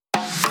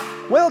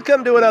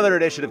Welcome to another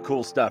edition of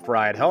Cool Stuff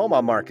Ride Home.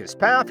 I'm Marcus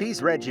Paff.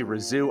 He's Reggie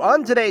Rizou.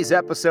 On today's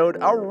episode,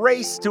 a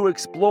race to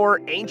explore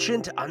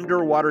ancient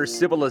underwater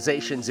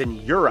civilizations in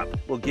Europe.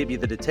 We'll give you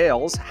the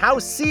details, how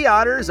sea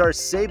otters are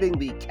saving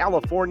the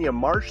California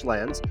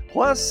marshlands,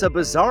 plus a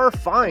bizarre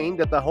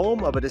find at the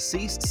home of a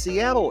deceased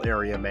Seattle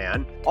area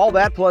man. All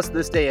that plus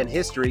this day in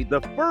history, the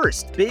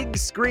first big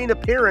screen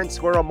appearance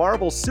for a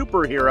Marvel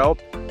superhero.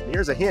 And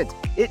here's a hint,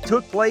 it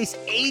took place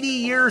 80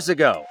 years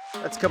ago.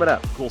 That's coming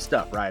up. Cool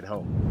Stuff Ride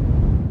Home.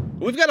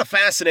 We've got a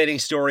fascinating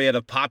story out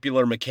of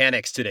Popular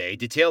Mechanics today,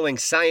 detailing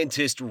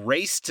scientists'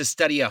 race to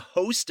study a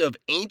host of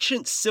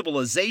ancient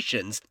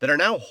civilizations that are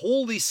now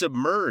wholly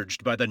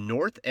submerged by the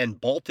North and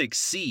Baltic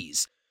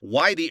Seas.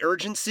 Why the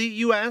urgency,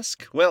 you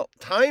ask? Well,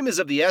 time is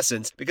of the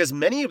essence because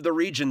many of the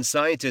regions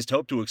scientists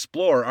hope to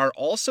explore are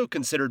also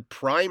considered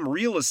prime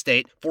real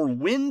estate for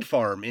wind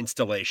farm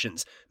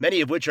installations, many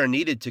of which are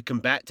needed to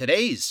combat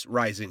today's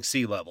rising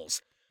sea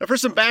levels. Now, for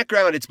some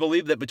background, it's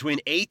believed that between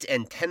 8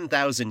 and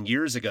 10,000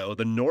 years ago,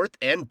 the North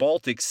and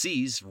Baltic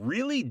Seas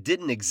really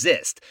didn't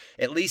exist,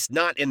 at least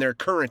not in their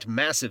current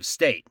massive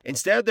state.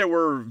 Instead, there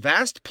were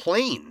vast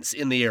plains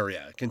in the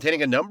area,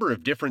 containing a number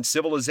of different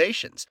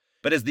civilizations.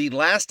 But as the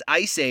last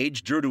ice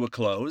age drew to a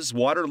close,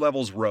 water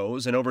levels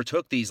rose and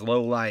overtook these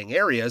low-lying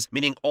areas,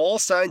 meaning all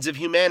signs of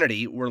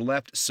humanity were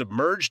left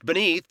submerged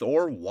beneath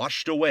or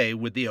washed away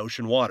with the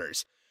ocean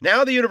waters.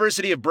 Now, the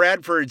University of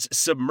Bradford's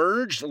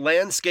Submerged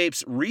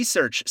Landscapes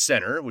Research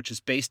Centre, which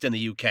is based in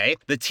the UK,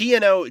 the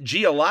TNO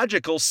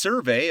Geological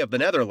Survey of the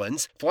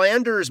Netherlands,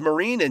 Flanders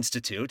Marine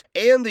Institute,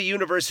 and the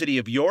University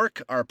of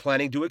York are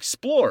planning to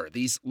explore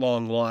these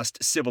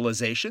long-lost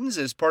civilizations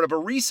as part of a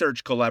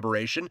research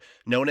collaboration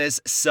known as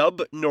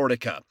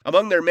Subnautica.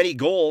 Among their many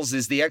goals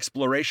is the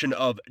exploration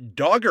of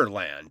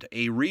Doggerland,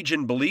 a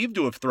region believed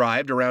to have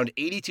thrived around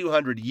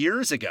 8,200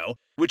 years ago,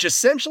 which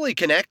essentially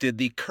connected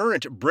the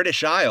current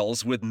British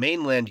Isles with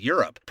mainland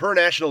Europe. Per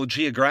National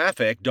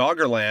Geographic,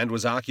 Doggerland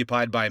was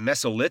occupied by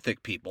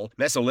Mesolithic people.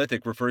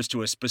 Mesolithic refers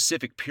to a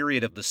specific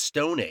period of the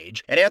Stone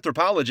Age, and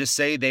anthropologists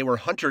say they were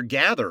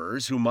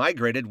hunter-gatherers who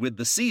migrated with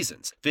the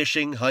seasons,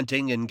 fishing,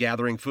 hunting, and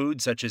gathering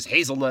food such as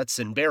hazelnuts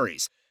and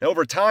berries.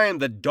 Over time,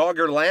 the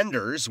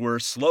Doggerlanders were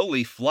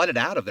slowly flooded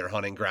out of their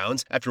hunting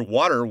grounds after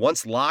water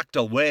once locked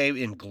away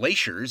in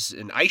glaciers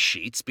and ice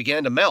sheets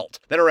began to melt.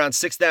 Then around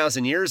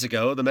 6,000 years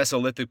ago, the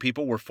Mesolithic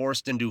people were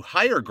forced into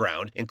higher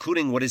ground,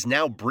 including what is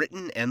now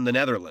Britain and the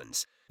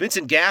Netherlands.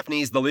 Vincent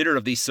Gaffney is the leader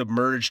of the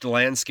Submerged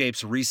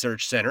Landscapes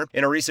Research Center.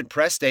 In a recent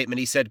press statement,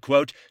 he said,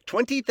 quote,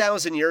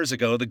 20,000 years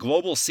ago, the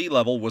global sea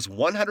level was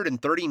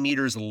 130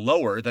 meters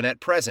lower than at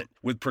present.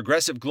 With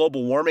progressive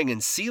global warming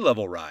and sea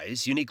level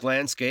rise, unique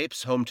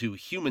landscapes home to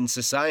human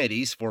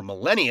societies for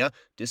millennia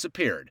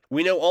disappeared.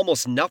 We know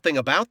almost nothing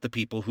about the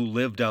people who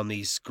lived on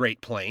these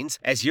Great Plains.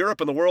 As Europe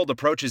and the world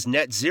approaches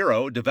net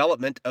zero,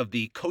 development of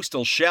the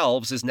coastal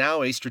shelves is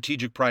now a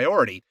strategic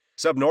priority.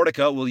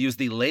 Subnautica will use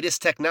the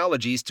latest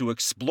technologies to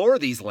explore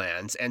these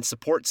lands and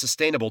support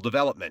sustainable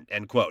development,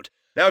 end quote.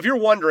 Now, if you're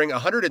wondering,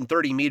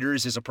 130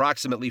 meters is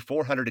approximately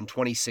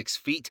 426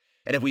 feet,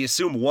 and if we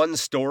assume one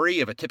story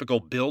of a typical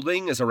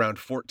building is around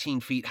 14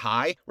 feet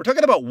high, we're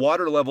talking about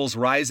water levels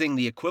rising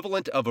the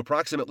equivalent of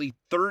approximately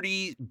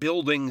 30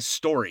 building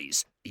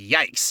stories.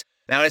 Yikes!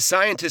 Now, as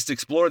scientists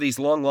explore these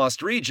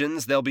long-lost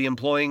regions, they'll be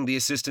employing the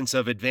assistance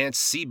of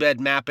advanced seabed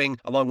mapping,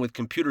 along with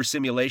computer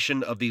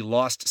simulation of the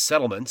lost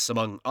settlements,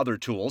 among other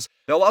tools.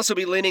 They'll also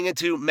be leaning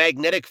into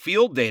magnetic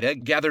field data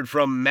gathered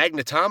from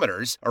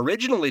magnetometers,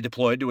 originally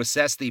deployed to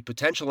assess the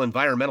potential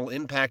environmental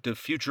impact of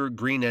future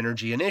green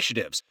energy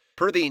initiatives.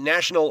 Per the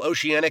National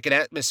Oceanic and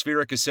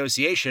Atmospheric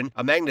Association,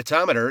 a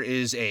magnetometer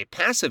is a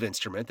passive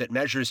instrument that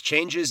measures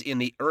changes in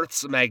the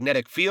Earth's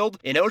magnetic field.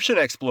 In ocean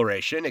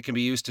exploration, it can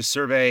be used to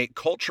survey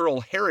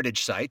cultural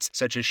heritage sites,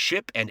 such as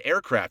ship and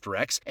aircraft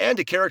wrecks, and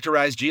to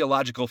characterize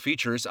geological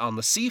features on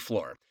the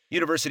seafloor.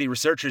 University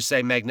researchers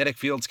say magnetic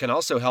fields can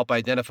also help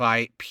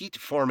identify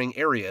peat-forming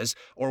areas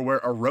or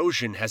where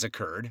erosion has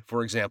occurred,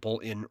 for example,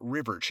 in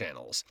river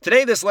channels.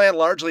 Today, this land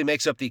largely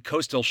makes up the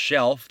coastal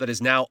shelf that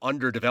is now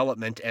under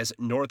development as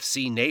North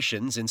Sea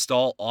nations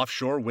install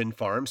offshore wind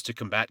farms to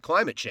combat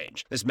climate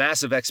change. This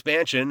massive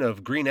expansion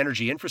of green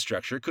energy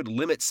infrastructure could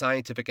limit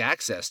scientific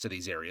access to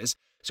these areas,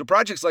 so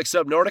projects like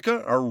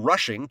Subnautica are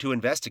rushing to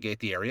investigate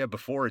the area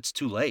before it's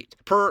too late.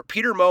 Per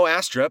Peter Moe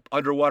Astrup,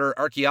 underwater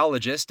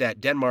archaeologist at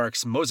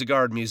Denmark's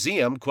Mosegard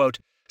Museum, quote,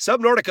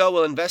 Subnautica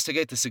will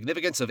investigate the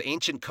significance of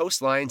ancient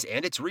coastlines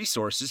and its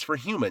resources for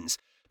humans.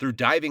 Through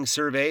diving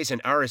surveys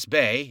in Ares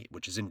Bay,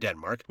 which is in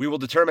Denmark, we will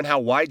determine how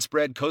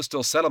widespread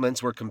coastal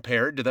settlements were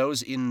compared to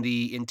those in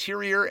the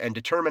interior and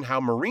determine how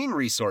marine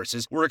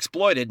resources were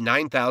exploited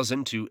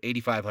 9,000 to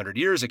 8,500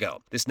 years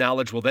ago. This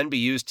knowledge will then be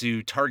used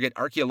to target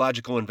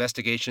archaeological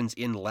investigations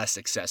in less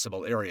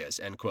accessible areas,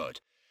 end quote.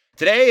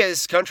 Today,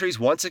 as countries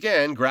once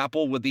again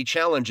grapple with the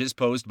challenges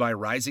posed by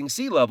rising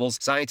sea levels,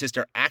 scientists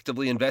are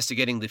actively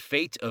investigating the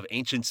fate of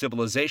ancient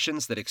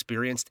civilizations that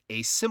experienced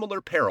a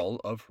similar peril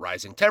of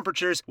rising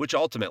temperatures, which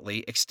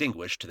ultimately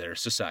extinguished their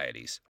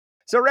societies.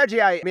 So,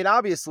 Reggie, I mean,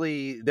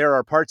 obviously, there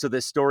are parts of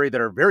this story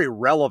that are very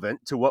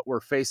relevant to what we're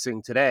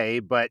facing today,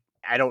 but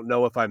I don't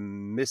know if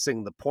I'm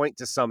missing the point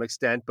to some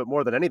extent. But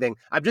more than anything,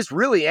 I'm just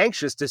really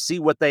anxious to see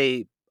what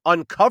they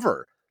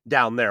uncover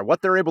down there,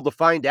 what they're able to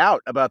find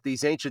out about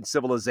these ancient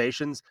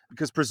civilizations,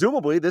 because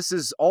presumably this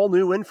is all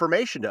new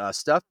information to us,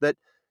 stuff that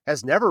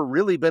has never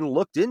really been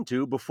looked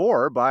into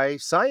before by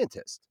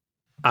scientists.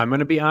 I'm going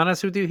to be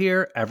honest with you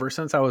here. Ever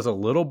since I was a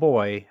little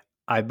boy,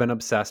 I've been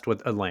obsessed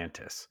with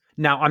Atlantis.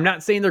 Now, I'm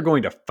not saying they're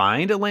going to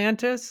find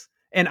Atlantis,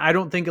 and I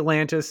don't think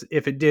Atlantis,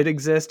 if it did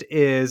exist,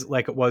 is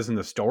like it was in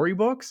the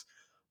storybooks.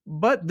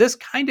 But this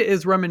kind of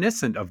is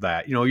reminiscent of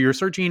that. You know, you're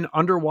searching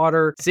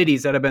underwater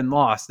cities that have been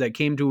lost that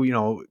came to,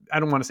 I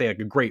don't want to say like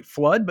a great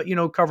flood, but,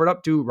 covered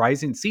up to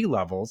rising sea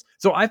levels.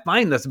 So I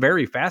find this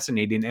very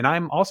fascinating. And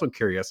I'm also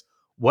curious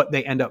what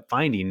they end up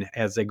finding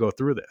as they go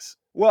through this.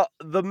 Well,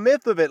 the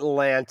myth of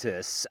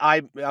Atlantis,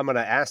 I'm going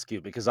to ask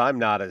you because I'm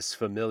not as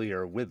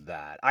familiar with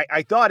that.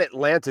 I thought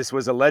Atlantis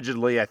was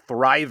allegedly a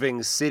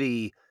thriving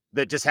city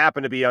that just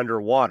happened to be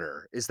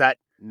underwater. Is that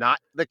not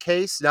the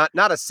case?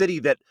 Not a city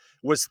that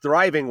was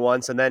thriving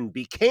once and then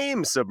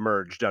became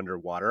submerged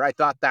underwater. I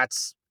thought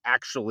that's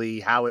actually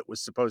how it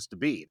was supposed to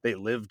be. They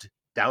lived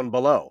down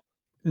below.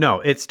 No,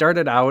 it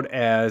started out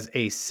as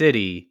a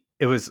city.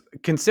 It was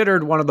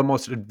considered one of the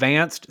most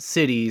advanced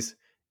cities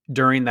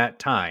during that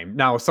time.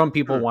 Now, some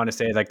people Hmm. want to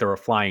say like there were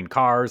flying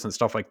cars and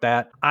stuff like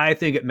that. I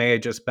think it may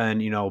have just been,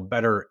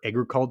 better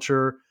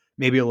agriculture,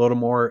 maybe a little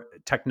more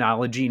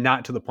technology,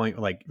 not to the point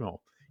like,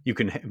 you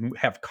can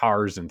have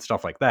cars and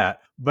stuff like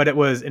that, but it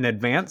was an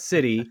advanced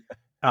city.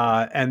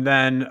 And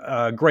then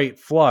a great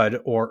flood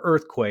or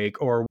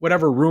earthquake or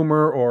whatever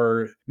rumor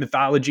or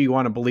mythology you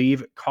want to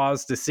believe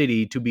caused the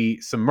city to be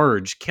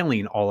submerged,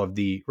 killing all of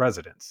the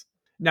residents.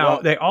 Now,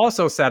 Well, they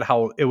also said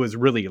how it was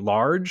really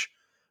large,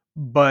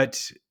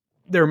 but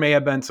there may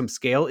have been some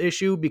scale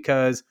issue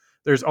because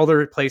there's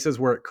other places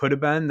where it could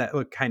have been that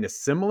look kind of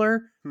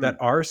similar hmm. that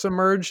are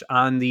submerged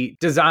on the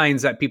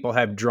designs that people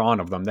have drawn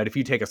of them. That if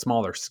you take a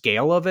smaller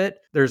scale of it,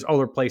 there's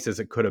other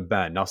places it could have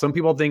been. Now, some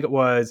people think it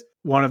was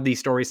one of these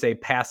stories say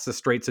past the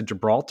Straits of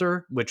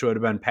Gibraltar, which would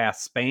have been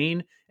past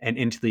Spain and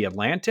into the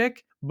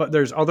Atlantic. But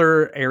there's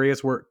other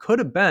areas where it could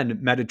have been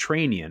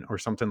Mediterranean or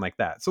something like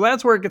that. So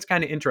that's where it gets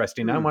kind of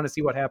interesting. I Hmm. want to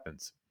see what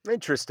happens.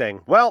 Interesting.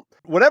 Well,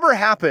 whatever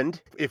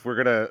happened, if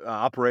we're going to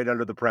operate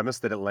under the premise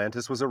that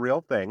Atlantis was a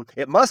real thing,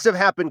 it must have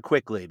happened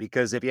quickly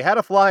because if you had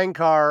a flying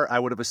car, I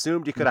would have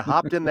assumed you could have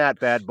hopped in that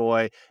bad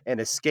boy and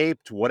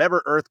escaped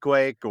whatever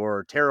earthquake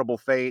or terrible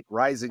fate,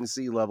 rising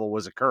sea level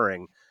was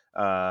occurring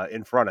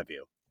in front of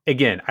you.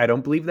 Again, I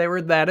don't believe they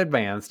were that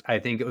advanced. I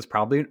think it was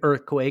probably an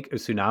earthquake. A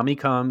tsunami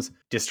comes,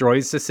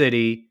 destroys the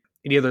city.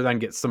 It either then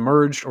gets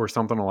submerged or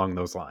something along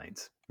those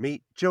lines.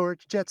 Meet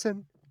George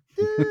Jetson.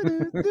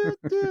 Doo, doo, doo,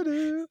 doo,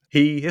 doo.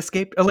 He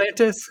escaped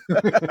Atlantis.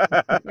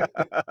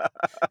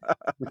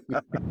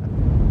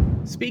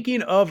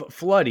 Speaking of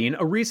flooding,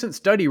 a recent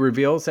study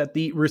reveals that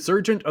the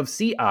resurgence of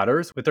sea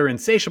otters with their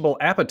insatiable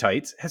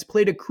appetites has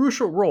played a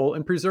crucial role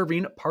in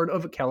preserving part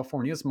of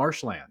California's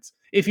marshlands.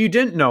 If you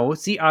didn't know,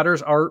 sea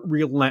otters are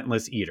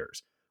relentless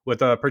eaters,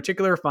 with a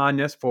particular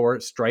fondness for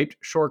striped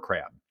shore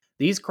crab.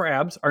 These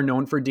crabs are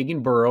known for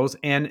digging burrows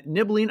and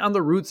nibbling on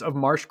the roots of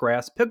marsh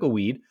grass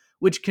pickleweed,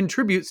 which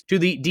contributes to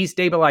the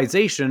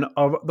destabilization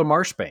of the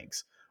marsh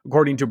banks.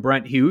 According to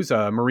Brent Hughes,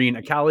 a marine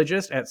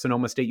ecologist at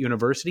Sonoma State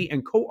University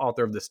and co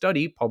author of the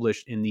study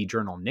published in the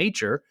journal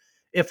Nature,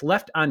 if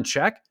left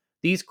unchecked,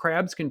 these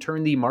crabs can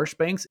turn the marsh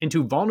banks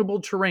into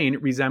vulnerable terrain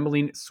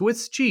resembling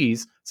Swiss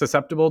cheese,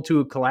 susceptible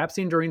to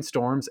collapsing during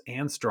storms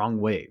and strong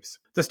waves.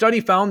 The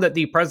study found that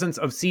the presence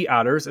of sea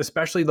otters,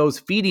 especially those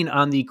feeding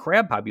on the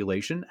crab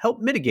population,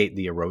 helped mitigate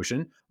the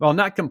erosion. While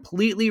not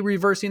completely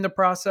reversing the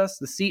process,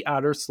 the sea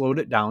otters slowed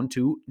it down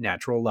to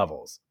natural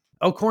levels.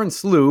 Elkhorn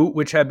Slough,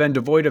 which had been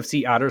devoid of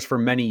sea otters for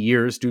many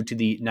years due to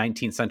the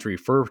 19th century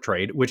fur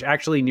trade, which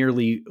actually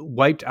nearly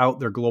wiped out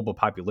their global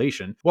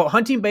population, while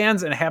hunting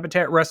bans and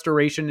habitat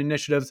restoration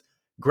initiatives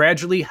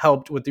gradually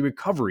helped with the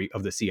recovery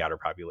of the sea otter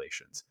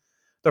populations.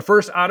 The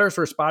first otters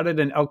were spotted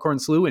in Elkhorn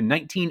Slough in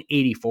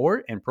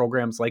 1984, and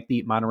programs like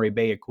the Monterey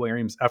Bay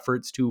Aquarium's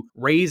efforts to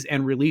raise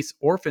and release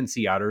orphan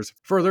sea otters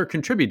further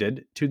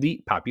contributed to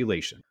the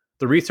population.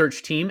 The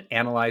research team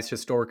analyzed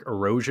historic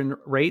erosion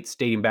rates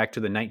dating back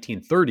to the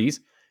 1930s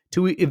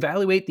to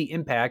evaluate the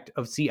impact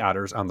of sea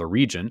otters on the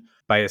region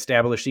by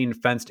establishing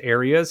fenced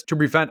areas to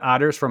prevent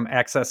otters from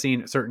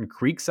accessing certain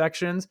creek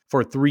sections.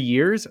 For 3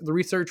 years, the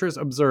researchers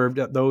observed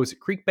that those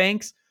creek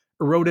banks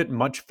eroded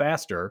much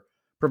faster,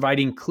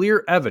 providing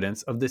clear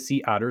evidence of the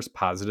sea otter's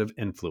positive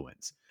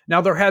influence.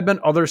 Now, there had been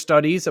other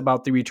studies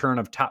about the return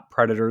of top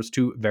predators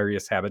to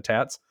various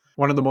habitats.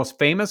 One of the most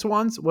famous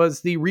ones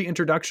was the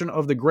reintroduction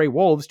of the gray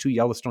wolves to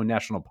Yellowstone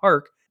National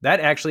Park.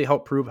 That actually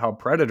helped prove how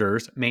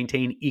predators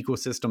maintain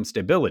ecosystem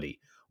stability.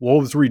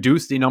 Wolves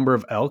reduced the number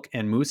of elk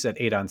and moose that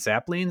ate on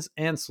saplings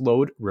and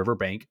slowed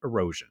riverbank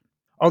erosion.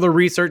 Other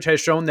research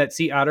has shown that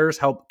sea otters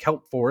help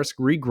kelp forests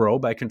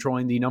regrow by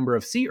controlling the number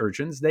of sea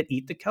urchins that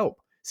eat the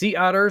kelp. Sea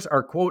otters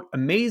are, quote,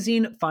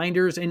 amazing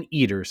finders and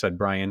eaters, said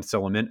Brian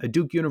Silliman, a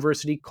Duke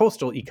University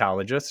coastal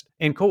ecologist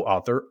and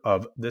co-author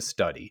of the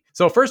study.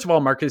 So first of all,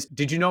 Marcus,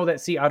 did you know that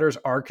sea otters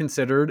are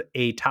considered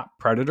a top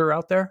predator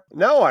out there?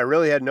 No, I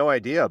really had no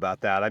idea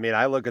about that. I mean,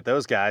 I look at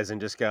those guys and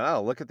just go,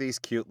 oh, look at these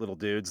cute little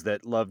dudes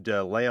that love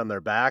to lay on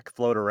their back,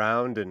 float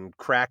around, and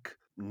crack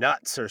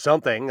nuts or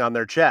something on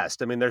their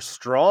chest. I mean, they're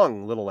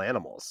strong little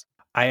animals.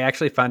 I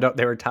actually found out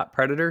they were top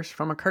predators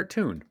from a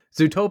cartoon,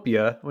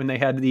 Zootopia, when they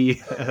had the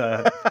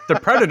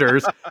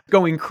predators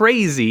going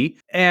crazy,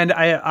 and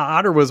an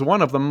otter was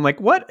one of them. I'm like,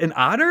 what, an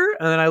otter?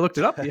 And then I looked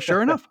it up. Yeah,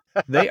 sure enough,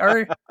 they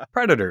are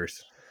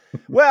predators.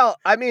 Well,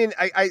 I mean,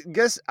 I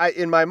guess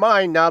in my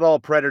mind, not all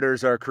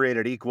predators are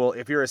created equal.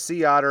 If you're a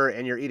sea otter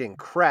and you're eating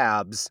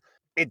crabs,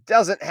 it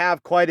doesn't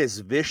have quite as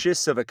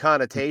vicious of a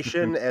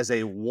connotation as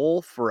a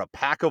wolf or a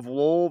pack of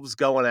wolves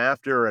going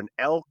after an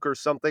elk or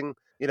something,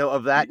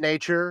 of that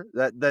nature.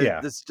 Yeah,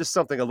 That's just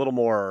something a little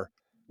more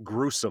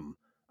gruesome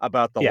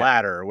about the yeah.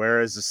 latter.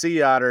 Whereas the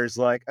sea otter is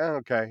like, oh,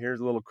 okay, here's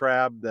a little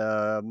crab.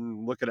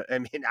 Look at it. I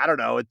mean, I don't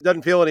know. It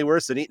doesn't feel any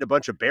worse than eating a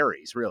bunch of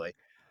berries, really.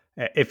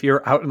 If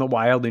you're out in the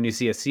wild and you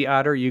see a sea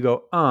otter, you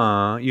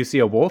go, you see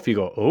a wolf, you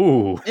go,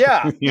 oh.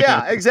 Yeah,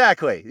 yeah,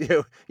 exactly.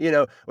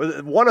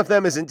 One of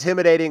them is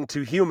intimidating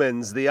to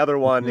humans. The other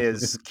one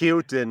is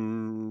cute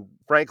and,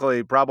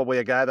 frankly, probably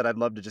a guy that I'd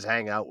love to just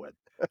hang out with.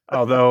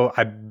 Although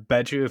I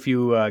bet you if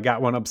you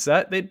got one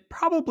upset, they'd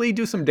probably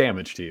do some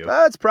damage to you.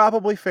 That's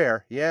probably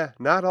fair. Yeah,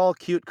 not all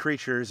cute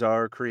creatures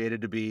are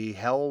created to be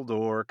held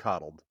or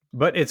coddled.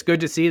 But it's good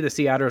to see the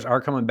sea otters are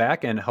coming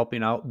back and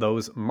helping out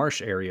those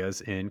marsh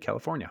areas in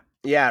California.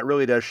 Yeah, it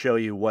really does show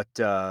you what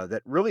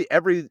that really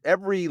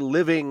every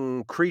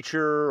living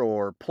creature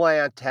or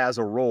plant has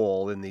a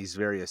role in these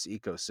various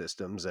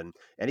ecosystems, and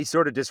any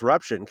sort of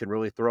disruption can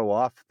really throw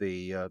off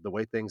the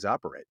way things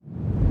operate.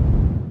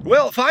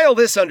 Well, file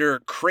this under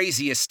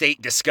crazy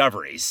estate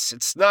discoveries.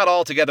 It's not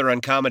altogether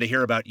uncommon to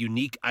hear about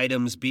unique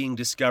items being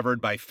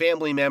discovered by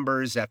family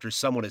members after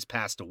someone has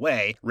passed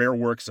away. Rare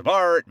works of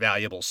art,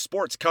 valuable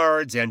sports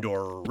cards,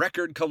 and/or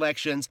record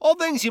collections, all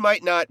things you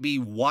might not be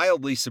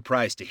wildly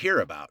surprised to hear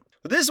about.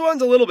 But this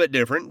one's a little bit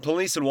different.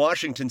 Police in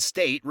Washington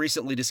state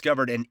recently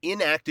discovered an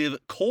inactive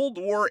Cold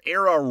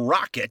War-era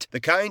rocket, the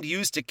kind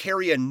used to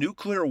carry a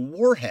nuclear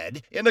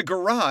warhead, in the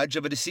garage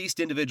of a deceased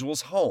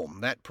individual's home,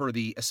 that per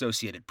the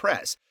Associated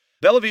Press.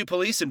 Bellevue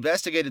police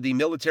investigated the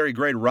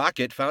military-grade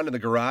rocket found in the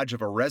garage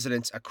of a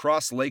residence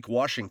across Lake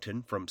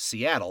Washington from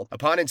Seattle.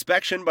 Upon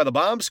inspection by the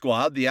bomb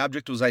squad, the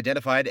object was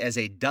identified as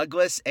a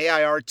Douglas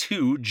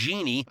AIR-2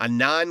 Genie, a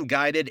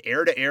non-guided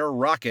air-to-air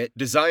rocket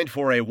designed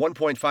for a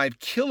 1.5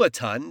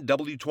 kiloton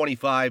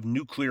W-25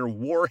 nuclear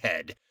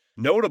warhead.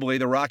 Notably,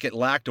 the rocket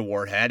lacked a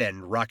warhead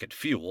and rocket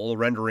fuel,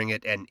 rendering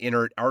it an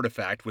inert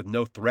artifact with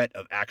no threat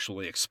of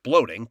actually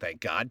exploding,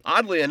 thank God.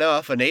 Oddly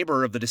enough, a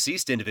neighbor of the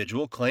deceased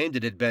individual claimed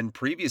it had been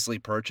previously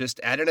purchased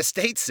at an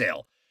estate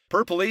sale.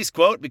 Per police,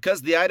 quote,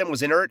 because the item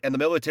was inert and the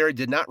military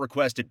did not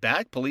request it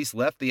back, police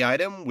left the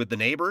item with the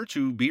neighbor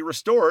to be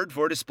restored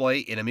for display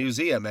in a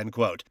museum, end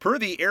quote. Per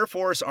the Air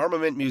Force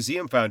Armament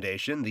Museum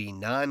Foundation, the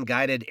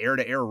non-guided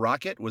air-to-air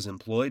rocket was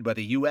employed by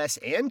the U.S.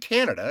 and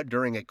Canada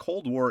during a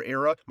Cold War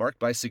era marked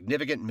by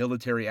significant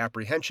military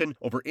apprehension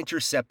over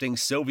intercepting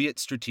Soviet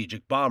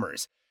strategic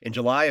bombers. In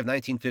July of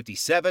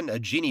 1957, a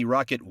Genie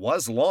rocket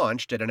was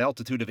launched at an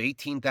altitude of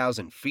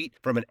 18,000 feet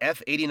from an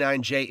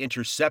F-89J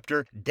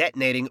interceptor,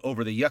 detonating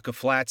over the Yucca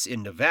Flats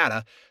in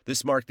Nevada.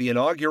 This marked the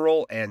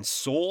inaugural and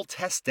sole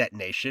test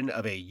detonation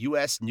of a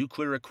U.S.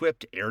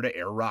 nuclear-equipped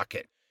air-to-air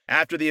rocket.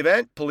 After the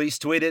event, police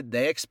tweeted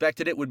they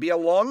expected it would be a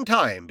long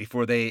time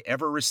before they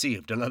ever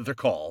received another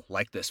call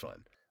like this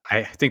one.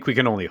 I think we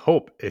can only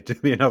hope it to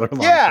be another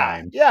long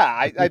time.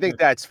 Yeah, I think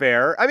that's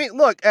fair. I mean,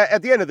 look,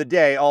 at the end of the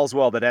day, all's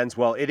well that ends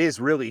well. It is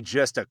really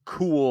just a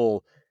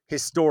cool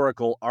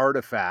historical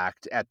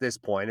artifact at this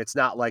point. It's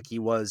not like he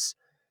was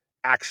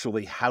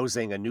actually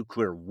housing a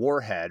nuclear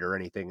warhead or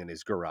anything in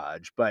his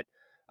garage, but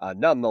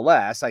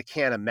nonetheless, I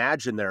can't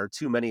imagine there are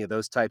too many of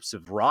those types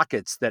of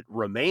rockets that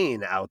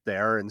remain out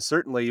there, and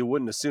certainly you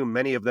wouldn't assume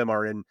many of them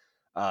are in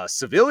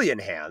civilian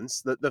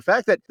hands. The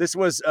fact that this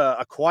was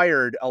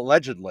acquired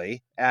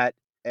allegedly at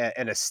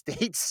an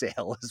estate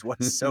sale is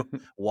what's so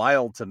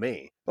wild to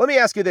me. Let me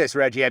ask you this,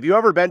 Reggie. Have you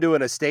ever been to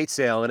an estate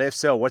sale? And if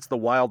so, what's the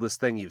wildest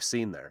thing you've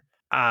seen there?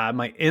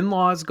 My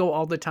in-laws go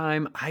all the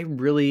time. I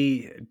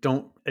really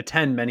don't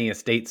attend many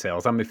estate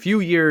sales. I'm a few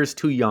years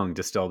too young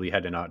to still be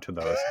heading out to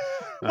those.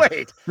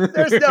 Wait,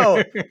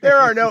 there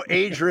are no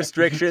age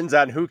restrictions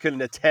on who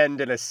can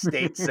attend an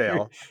estate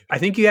sale. I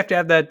think you have to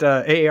have that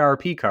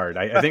AARP card.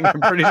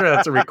 I'm pretty sure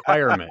that's a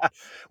requirement.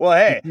 Well,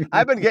 hey,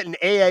 I've been getting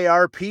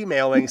AARP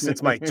mailing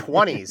since my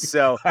 20s,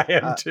 so I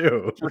am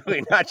too.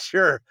 Really not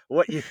sure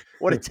what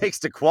it takes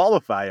to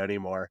qualify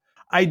anymore.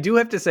 I do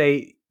have to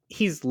say,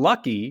 he's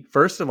lucky,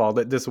 first of all,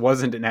 that this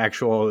wasn't an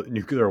actual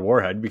nuclear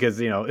warhead,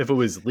 because, if it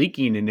was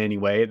leaking in any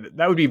way,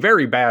 that would be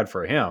very bad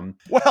for him.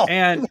 Well,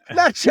 and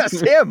not just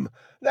him.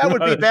 That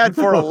would be bad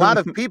for a lot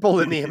of people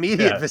in the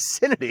immediate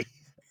vicinity.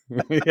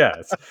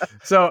 Yes.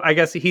 So I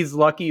guess he's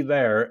lucky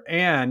there.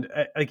 And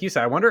like you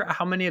said, I wonder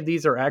how many of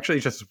these are actually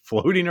just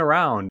floating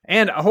around.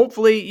 And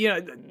hopefully,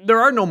 there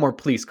are no more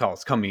police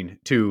calls coming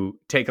to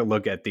take a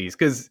look at these.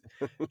 Because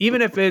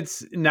even if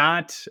it's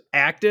not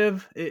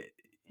active,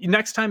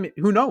 next time,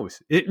 who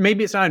knows?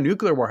 Maybe it's not a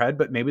nuclear warhead,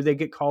 but maybe they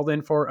get called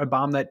in for a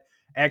bomb that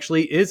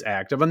actually is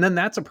active. And then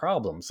that's a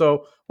problem.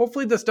 So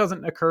hopefully this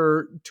doesn't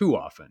occur too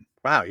often.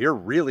 Wow, you're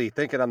really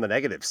thinking on the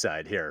negative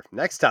side here.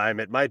 Next time,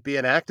 it might be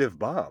an active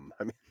bomb.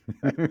 I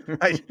mean,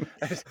 I,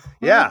 I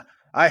yeah,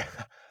 Well,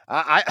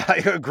 I, I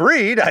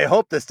agreed. I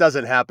hope this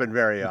doesn't happen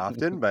very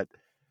often, but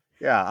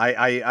yeah,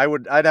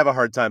 I'd have a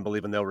hard time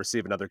believing they'll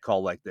receive another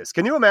call like this.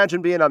 Can you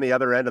imagine being on the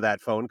other end of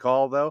that phone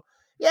call, though?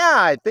 Yeah,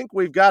 I think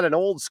we've got an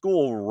old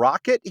school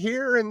rocket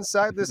here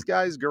inside this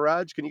guy's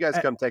garage. Can you guys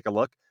uh, come take a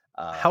look?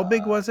 how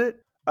big was it?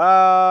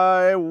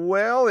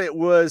 Well, it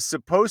was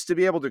supposed to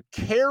be able to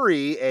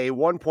carry a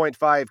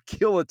 1.5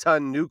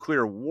 kiloton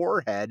nuclear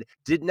warhead.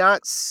 Did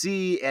not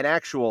see an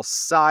actual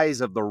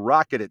size of the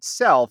rocket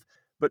itself,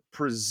 but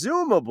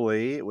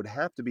presumably it would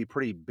have to be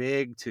pretty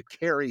big to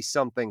carry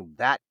something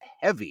that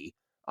heavy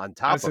on I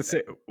top was of to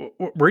it.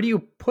 say, where do you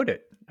put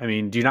it? I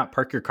mean, do you not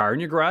park your car in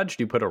your garage?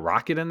 Do you put a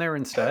rocket in there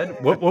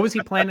instead? What was he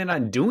planning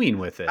on doing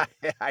with it?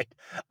 I,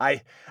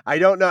 I, I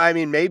don't know. I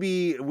mean,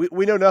 maybe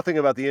we know nothing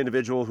about the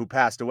individual who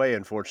passed away,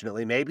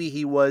 unfortunately. Maybe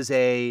he was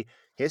a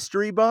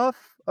history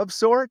buff of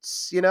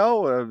sorts,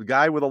 a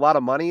guy with a lot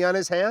of money on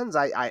his hands.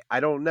 I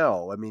don't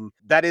know. I mean,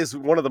 that is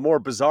one of the more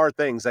bizarre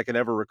things I can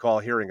ever recall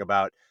hearing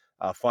about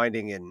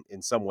finding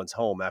in someone's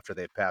home after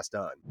they've passed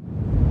on.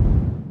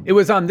 It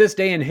was on this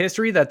day in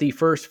history that the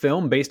first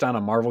film based on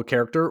a Marvel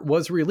character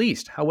was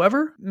released.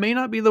 However, may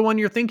not be the one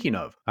you're thinking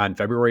of. On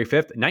February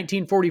 5th,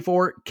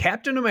 1944,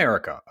 Captain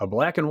America, a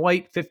black and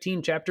white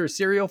 15-chapter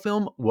serial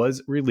film,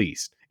 was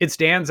released. It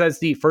stands as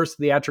the first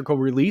theatrical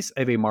release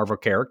of a Marvel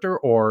character,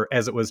 or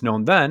as it was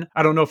known then.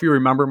 I don't know if you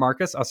remember,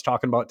 Marcus, us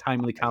talking about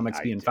Timely Comics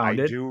being I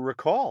founded. do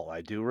recall. I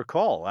do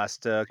recall.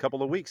 Last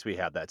couple of weeks we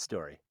had that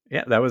story.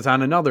 Yeah, that was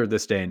on another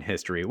This Day in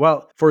History.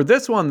 Well, for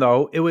this one,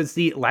 though, it was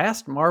the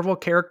last Marvel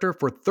character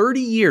for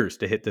 30 years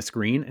to hit the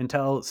screen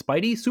until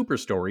Spidey Super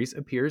Stories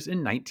appears in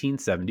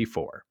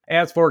 1974.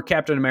 As for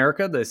Captain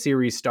America, the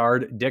series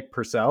starred Dick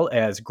Purcell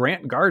as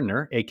Grant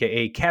Gardner,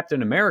 aka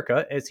Captain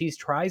America, as he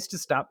tries to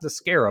stop the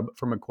Scarab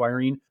from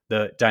acquiring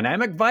the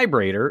dynamic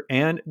vibrator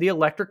and the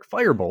electric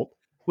firebolt,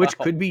 which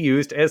Oh, could be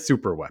used as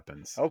super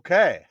weapons.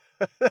 okay.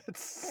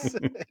 That's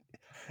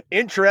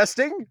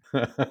interesting.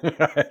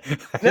 Never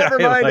I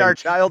mind our like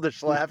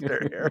childish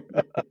laughter here.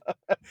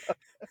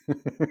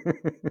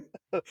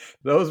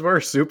 those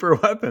were super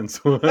weapons.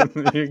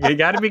 You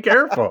got to be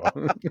careful.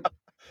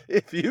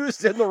 If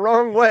used in the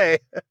wrong way,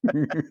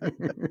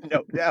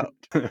 no doubt.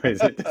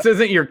 This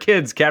isn't your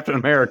kid's Captain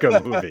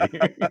America movie.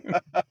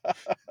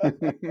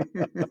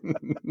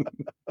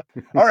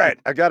 All right,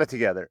 I got it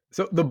together.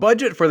 So the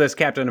budget for this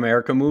Captain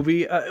America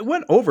movie it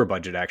went over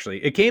budget.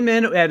 Actually, it came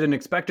in at an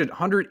expected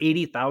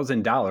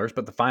 $180,000,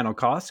 but the final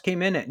cost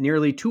came in at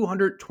nearly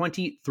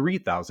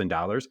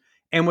 $223,000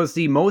 and was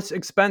the most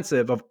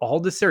expensive of all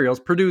the serials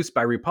produced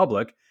by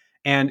Republic.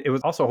 And it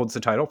was also holds the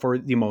title for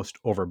the most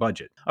over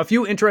budget. A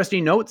few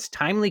interesting notes: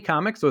 Timely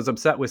Comics was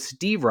upset with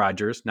Steve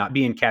Rogers not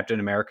being Captain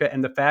America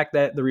and the fact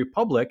that the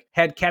Republic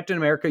had Captain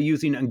America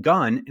using a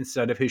gun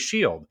instead of his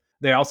shield.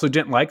 They also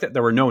didn't like that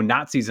there were no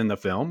Nazis in the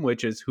film,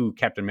 which is who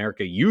Captain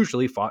America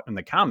usually fought in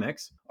the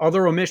comics.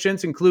 Other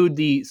omissions include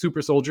the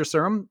super soldier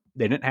serum.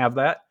 They didn't have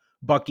that.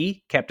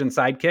 Bucky, Captain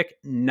Sidekick,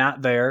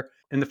 not there.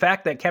 And the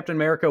fact that Captain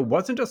America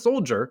wasn't a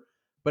soldier,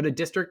 but a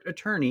district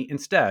attorney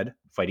instead,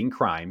 fighting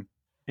crime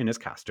in his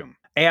costume.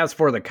 As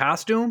for the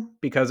costume,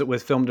 because it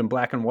was filmed in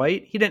black and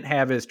white, he didn't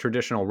have his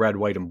traditional red,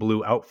 white, and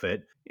blue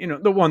outfit,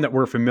 the one that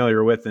we're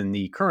familiar with in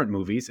the current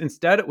movies.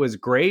 Instead, it was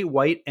gray,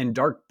 white, and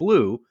dark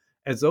blue,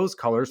 as those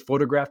colors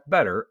photographed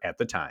better at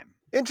the time.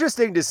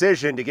 Interesting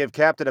decision to give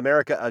Captain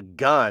America a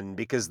gun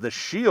because the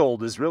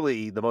shield is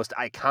really the most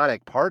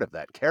iconic part of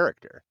that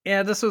character.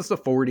 Yeah, this was the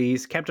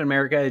 40s. Captain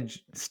America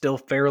is still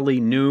fairly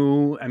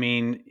new. I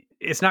mean,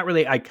 it's not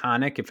really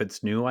iconic if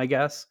it's new, I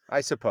guess. I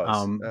suppose.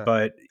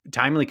 But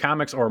Timely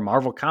Comics or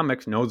Marvel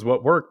Comics knows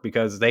what worked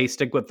because they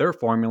stick with their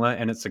formula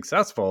and it's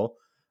successful.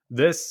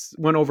 This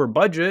went over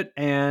budget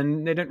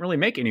and they didn't really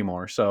make any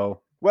more.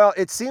 So Well,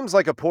 it seems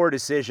like a poor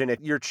decision. If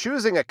you're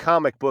choosing a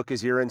comic book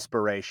as your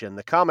inspiration,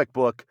 the comic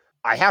book,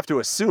 I have to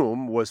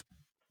assume, was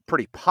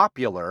pretty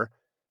popular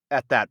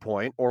at that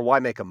point, or why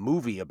make a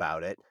movie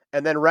about it?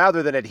 And then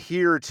rather than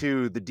adhere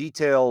to the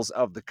details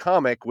of the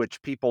comic,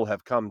 which people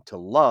have come to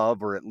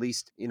love, or at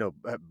least,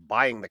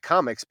 buying the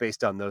comics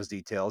based on those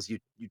details, you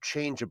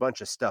change a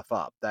bunch of stuff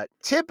up. That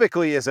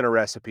typically isn't a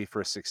recipe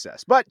for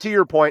success. But to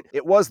your point,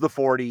 it was the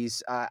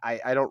 40s.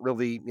 I don't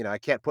really, I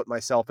can't put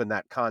myself in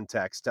that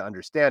context to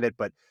understand it.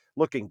 But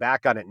looking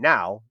back on it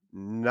now,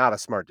 not a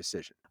smart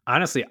decision.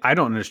 honestly, I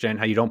don't understand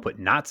how you don't put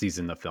Nazis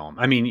in the film.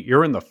 I mean,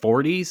 you're in the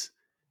 40s,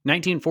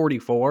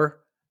 1944.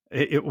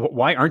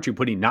 Why aren't you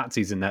putting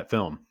Nazis in that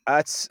film?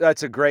 That's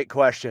a great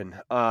question.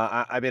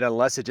 I mean,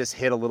 unless it just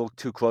hit a little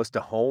too close to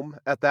home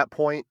at that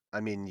point. I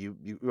mean,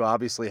 you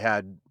obviously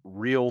had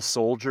real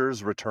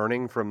soldiers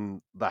returning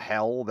from the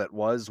hell that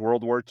was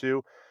World War II.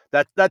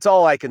 That's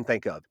all I can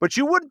think of. But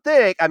you would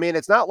think, I mean,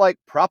 it's not like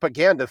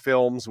propaganda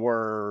films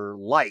were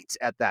light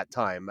at that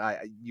time.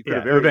 You could Yeah,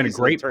 have it would have very been a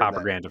easily great turned that.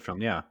 propaganda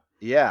film, yeah.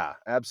 Yeah,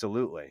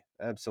 absolutely,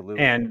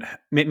 absolutely. And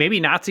maybe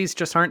Nazis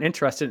just aren't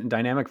interested in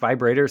dynamic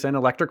vibrators and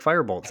electric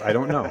firebolts. I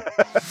don't know.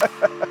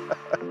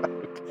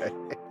 Okay,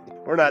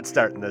 we're not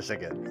starting this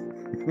again.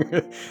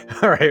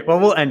 All right, well,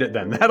 we'll end it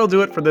then. That'll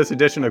do it for this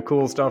edition of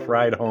Cool Stuff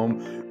Ride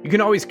Home. You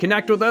can always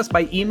connect with us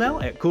by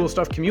email at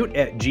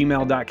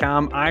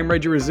coolstuffcommute@gmail.com. I'm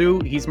Reggie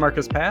Rizou. He's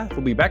Marcus Path.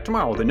 We'll be back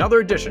tomorrow with another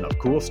edition of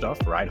Cool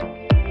Stuff Ride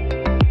Home.